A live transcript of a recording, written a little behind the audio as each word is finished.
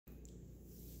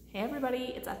Hey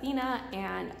everybody, it's Athena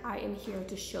and I am here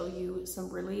to show you some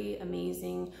really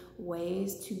amazing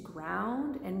ways to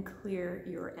ground and clear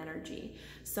your energy.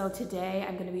 So today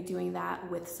I'm going to be doing that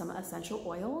with some essential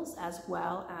oils as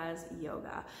well as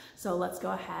yoga. So let's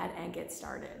go ahead and get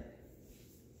started.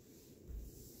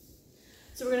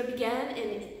 So we're going to begin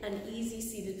in an easy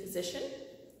seated position,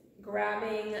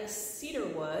 grabbing cedar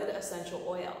wood essential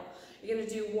oil. You're going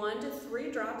to do 1 to 3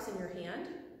 drops in your hand.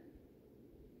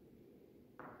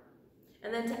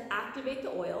 And then to activate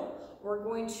the oil, we're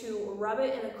going to rub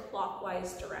it in a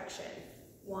clockwise direction.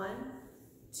 1,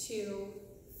 2,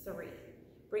 3.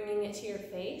 Bringing it to your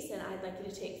face, and I'd like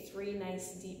you to take 3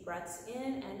 nice deep breaths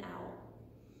in and out.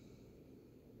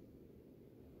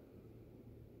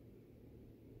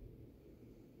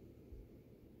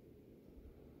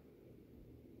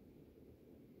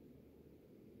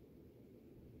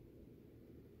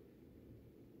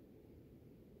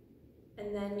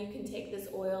 And then you can take this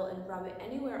oil and rub it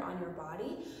anywhere on your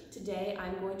body. Today,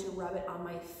 I'm going to rub it on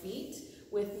my feet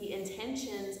with the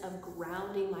intentions of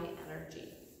grounding my energy.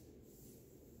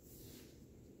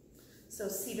 So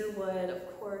cedar wood,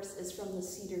 of course, is from the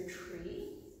cedar tree.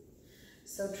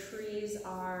 So trees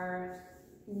are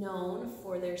known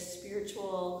for their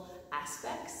spiritual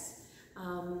aspects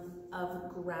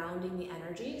of grounding the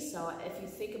energy. So if you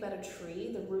think about a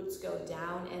tree, the roots go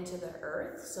down into the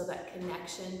earth, so that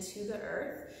connection to the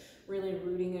earth, really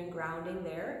rooting and grounding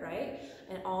there, right?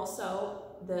 And also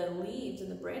the leaves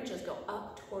and the branches go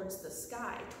up towards the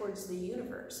sky, towards the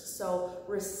universe. So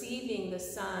receiving the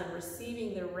sun,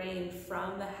 receiving the rain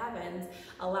from the heavens,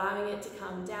 allowing it to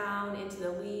come down into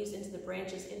the leaves, into the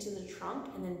branches, into the trunk,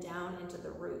 and then down into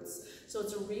the roots. So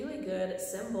it's a really good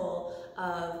symbol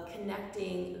of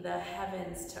connecting the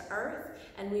heavens to earth.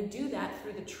 And we do that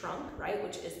through the trunk, right,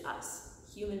 which is us.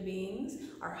 Human beings,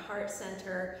 our heart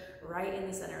center, right in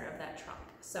the center of that trunk.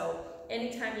 So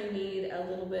anytime you need a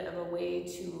little bit of a way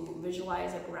to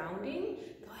visualize a grounding,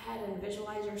 go ahead and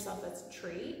visualize yourself as a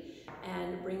tree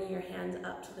and bringing your hands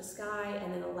up to the sky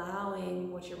and then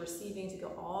allowing what you're receiving to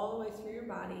go all the way through your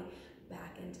body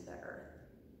back into the earth.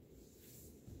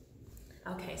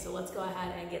 Okay, so let's go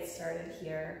ahead and get started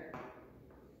here.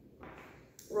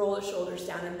 Roll the shoulders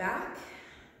down and back,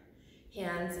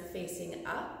 hands facing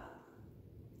up.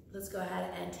 Let's go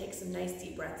ahead and take some nice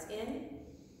deep breaths in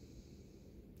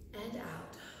and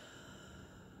out.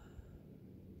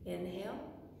 Inhale.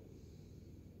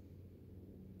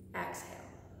 Exhale.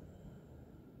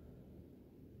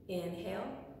 Inhale.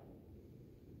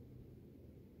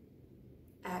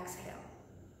 Exhale.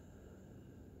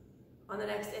 On the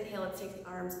next inhale, let's take the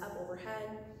arms up overhead.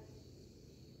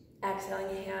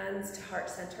 Exhaling, hands to heart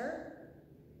center.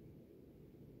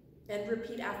 And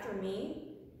repeat after me.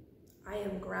 I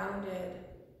am grounded,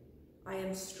 I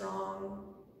am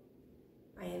strong,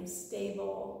 I am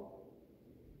stable,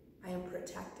 I am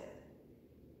protected.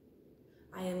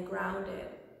 I am grounded,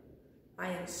 I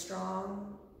am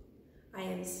strong, I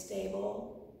am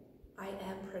stable, I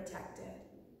am protected.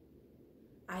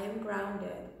 I am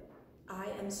grounded, I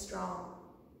am strong,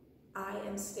 I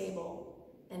am stable,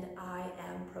 and I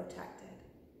am protected.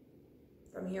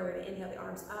 From here, we're going to inhale the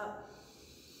arms up.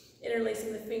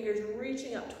 Interlacing the fingers,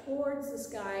 reaching up towards the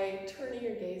sky, turning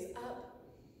your gaze up.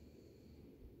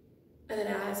 And then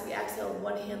as we exhale,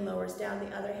 one hand lowers down, the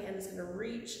other hand is going to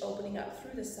reach, opening up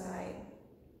through the side.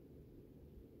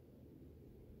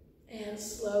 And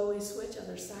slowly switch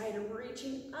other side,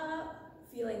 reaching up,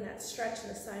 feeling that stretch in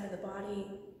the side of the body.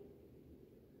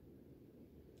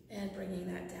 And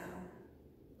bringing that down.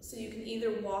 So you can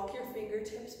either walk your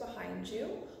fingertips behind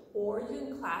you, or you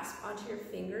can clasp onto your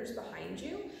fingers behind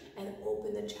you and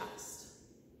open the chest.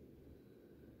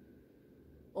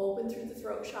 Open through the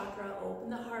throat chakra, open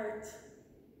the heart.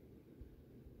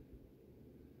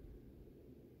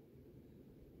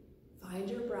 Find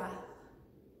your breath.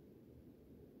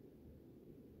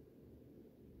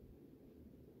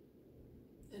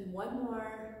 And one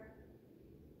more.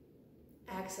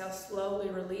 Exhale, slowly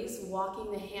release,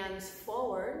 walking the hands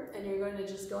forward, and you're going to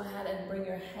just go ahead and bring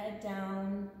your head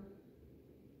down.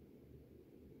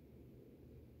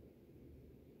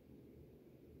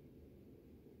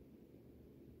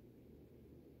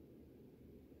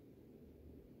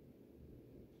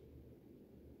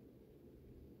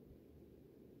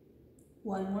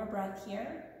 One more breath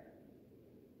here.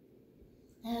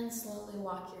 And slowly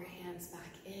walk your hands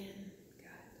back in.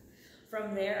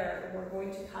 From there, we're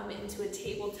going to come into a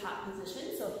tabletop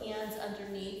position. So hands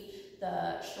underneath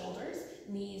the shoulders,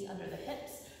 knees under the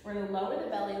hips. We're going to lower the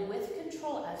belly with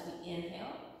control as we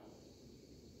inhale.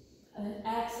 And then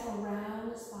exhale,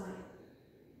 round the spine.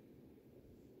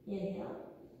 Inhale.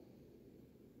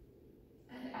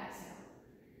 And exhale.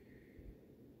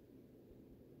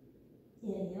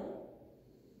 Inhale.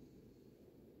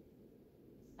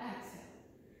 Exhale.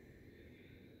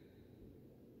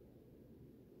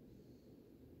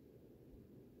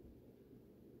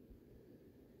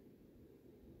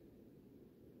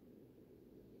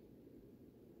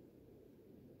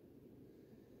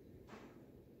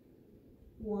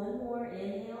 One more,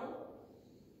 inhale.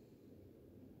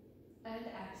 And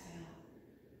exhale.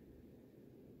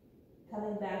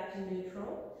 Coming back to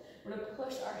neutral. We're going to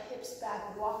push our hips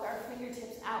back, walk our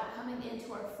fingertips out, coming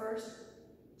into our first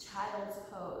child's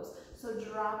pose. So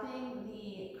dropping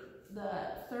the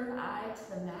third eye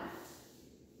to the mat.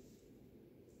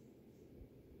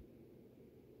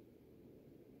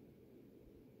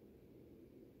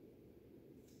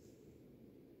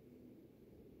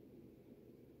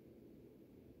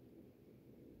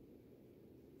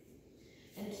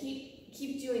 And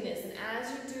keep doing this. And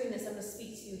as you're doing this, I'm going to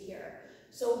speak to you here.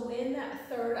 So when that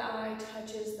third eye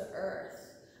touches the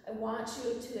earth, I want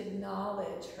you to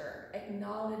acknowledge her,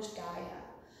 acknowledge Gaia,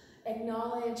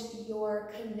 acknowledge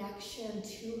your connection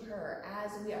to her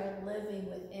as we are living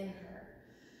within her.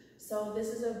 So this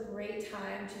is a great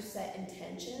time to set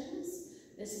intentions.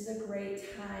 This is a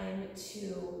great time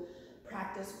to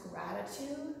practice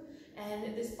gratitude.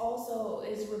 And this also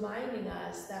is reminding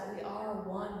us that we are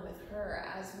one with her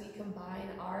as we combine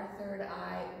our third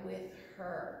eye with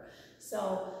her.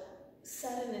 So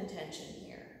set an intention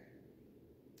here.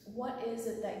 What is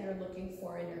it that you're looking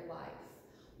for in your life?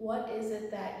 What is it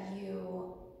that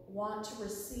you want to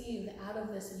receive out of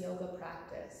this yoga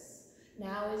practice?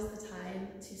 Now is the time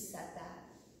to set that.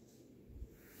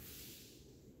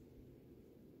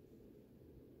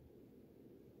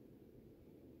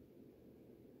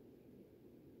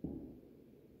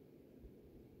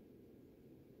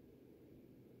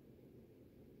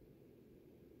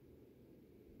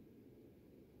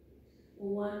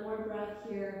 One more breath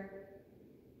here.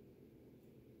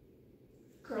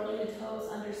 Curling the toes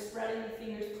under, spreading the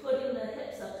fingers, putting the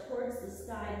hips up towards the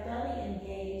sky, belly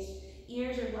engaged,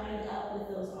 ears are lined up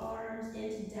with those arms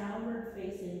into downward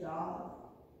facing dog.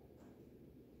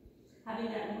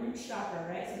 Having that root chakra,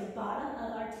 right? So the bottom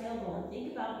of our tailbone,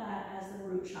 think about that as the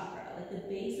root chakra. Like the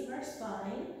base of our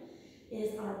spine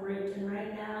is our root, and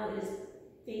right now it is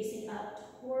facing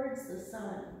up towards the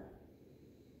sun.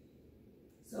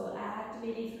 So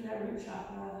activating through that root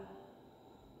chakra.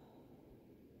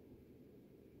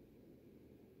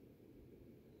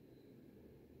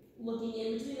 Looking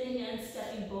in between the hands,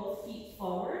 stepping both feet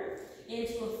forward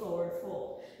into a forward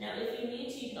fold. Now if you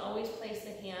need to, you can always place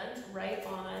the hands right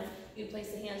on, you can place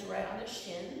the hands right on the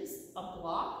shins, a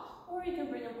block, or you can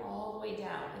bring them all the way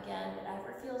down. Again,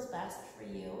 whatever feels best for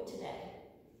you today.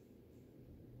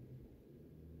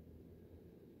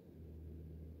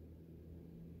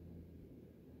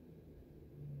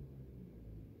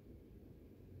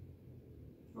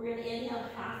 We're going to inhale,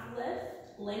 half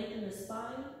lift, lengthen the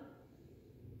spine.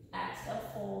 Exhale,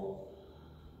 fold.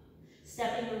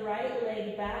 Stepping the right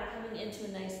leg back, coming into a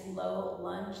nice low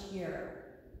lunge here.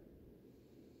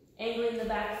 Angling the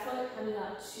back foot, coming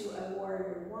up to a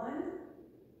warrior one.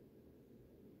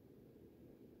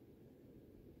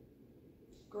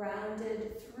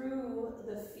 Grounded through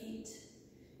the feet,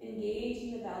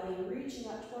 engaging the belly, reaching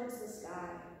up towards the sky.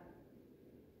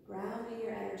 Grounding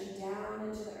your energy down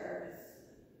into the earth.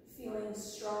 Feeling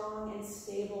strong and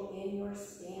stable in your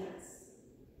stance.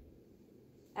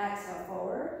 Exhale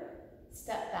forward,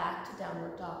 step back to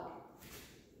downward dog.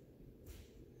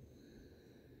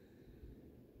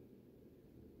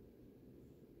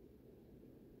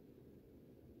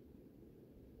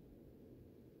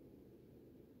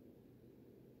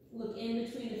 Look in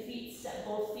between the feet, step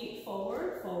both feet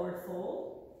forward, forward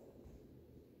fold.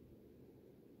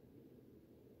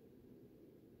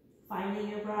 Finding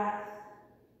your breath.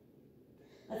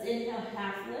 Let's inhale,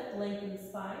 half lift, lengthen the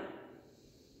spine.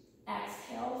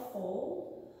 Exhale,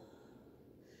 fold.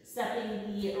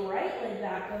 Stepping the right leg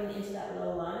back, going into that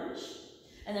low lunge.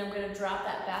 And then we're going to drop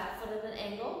that back foot at an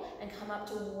angle and come up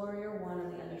to warrior one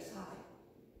on the other side.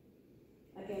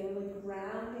 Again, really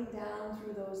grounding down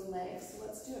through those legs. So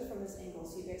let's do it from this angle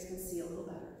so you guys can see a little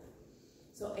better.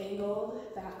 So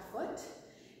angled back foot,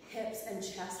 hips and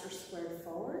chest are squared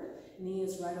forward, knee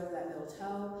is right over that middle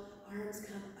toe, arms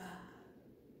come up.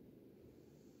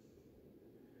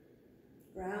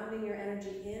 Grounding your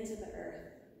energy into the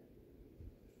earth.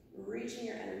 Reaching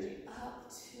your energy up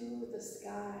to the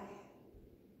sky.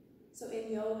 So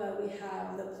in yoga, we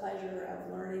have the pleasure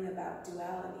of learning about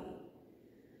duality.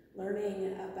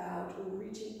 Learning about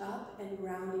reaching up and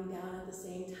grounding down at the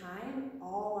same time,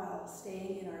 all while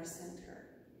staying in our center.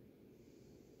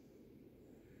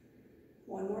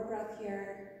 One more breath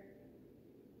here.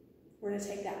 We're gonna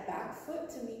take that back foot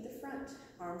to meet the front.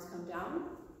 Arms come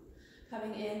down,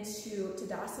 coming into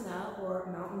Tadasana or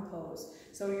mountain pose.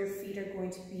 So your feet are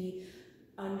going to be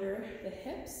under the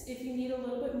hips. If you need a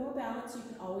little bit more balance, you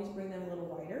can always bring them a little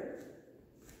wider.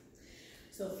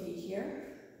 So feet here.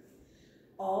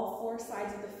 All four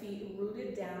sides of the feet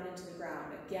rooted down into the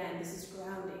ground. Again, this is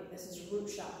grounding. This is root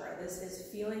chakra. This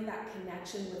is feeling that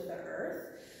connection with the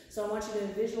earth. So I want you to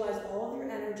visualize all of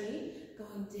your energy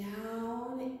going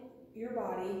down your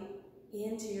body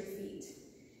into your feet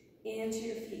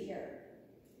here.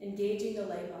 Engaging the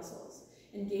leg muscles,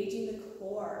 engaging the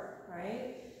core,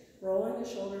 right? Rolling the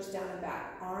shoulders down and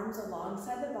back, arms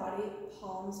alongside the body,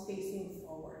 palms facing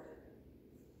forward.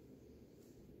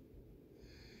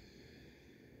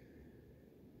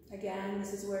 Again,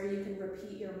 this is where you can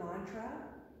repeat your mantra.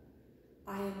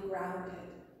 I am grounded.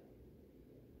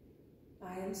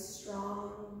 I am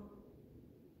strong.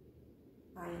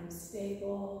 I am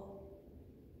stable.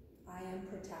 I am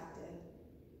protected.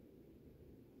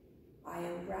 I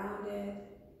am grounded.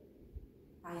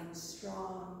 I am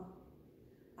strong.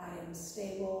 I am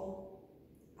stable.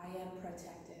 I am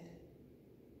protected.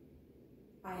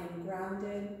 I am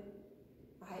grounded.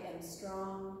 I am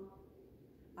strong.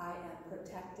 I am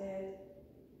protected.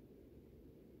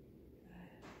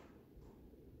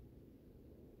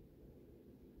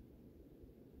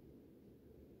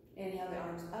 Good. Inhale the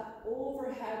arms up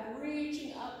overhead,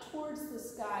 reaching up towards the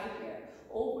sky here,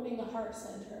 opening the heart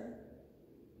center.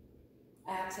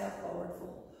 Exhale, forward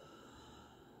fold.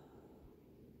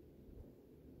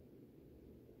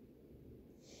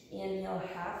 Inhale,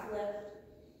 half lift.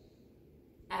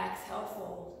 Exhale,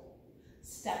 fold.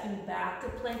 Stepping back to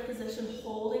plank position,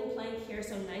 holding plank here,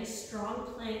 so nice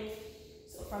strong plank.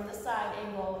 So from the side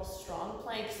angle, strong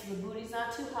plank, so the booty's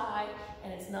not too high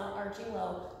and it's not arching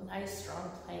low. Nice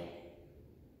strong plank.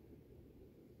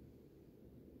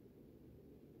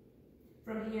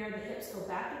 From here, the hips go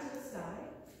back into the sky,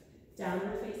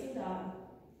 downward facing dog.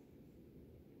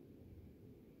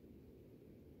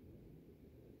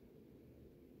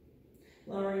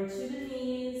 Lowering to the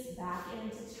knees, back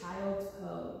into child's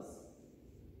pose.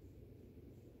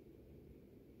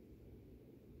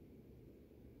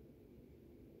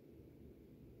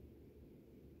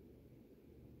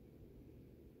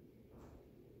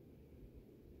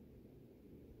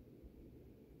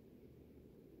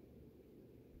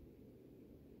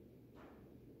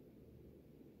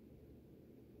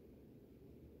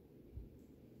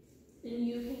 And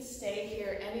you can stay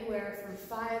here anywhere from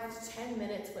 5 to 10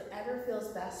 minutes, whatever feels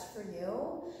best for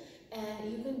you.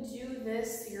 And you can do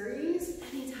this series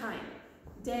anytime,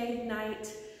 day, night,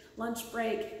 lunch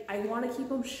break. I want to keep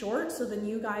them short so then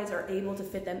you guys are able to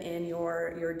fit them in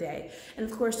your day. And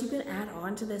of course you can add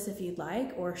on to this if you'd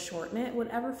like or shorten it,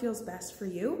 whatever feels best for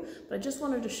you. But I just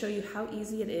wanted to show you how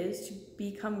easy it is to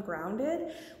become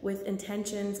grounded with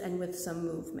intentions and with some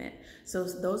movement. So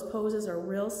those poses are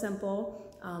real simple.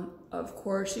 Of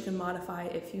course, you can modify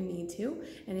if you need to.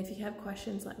 And if you have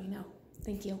questions, let me know.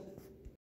 Thank you.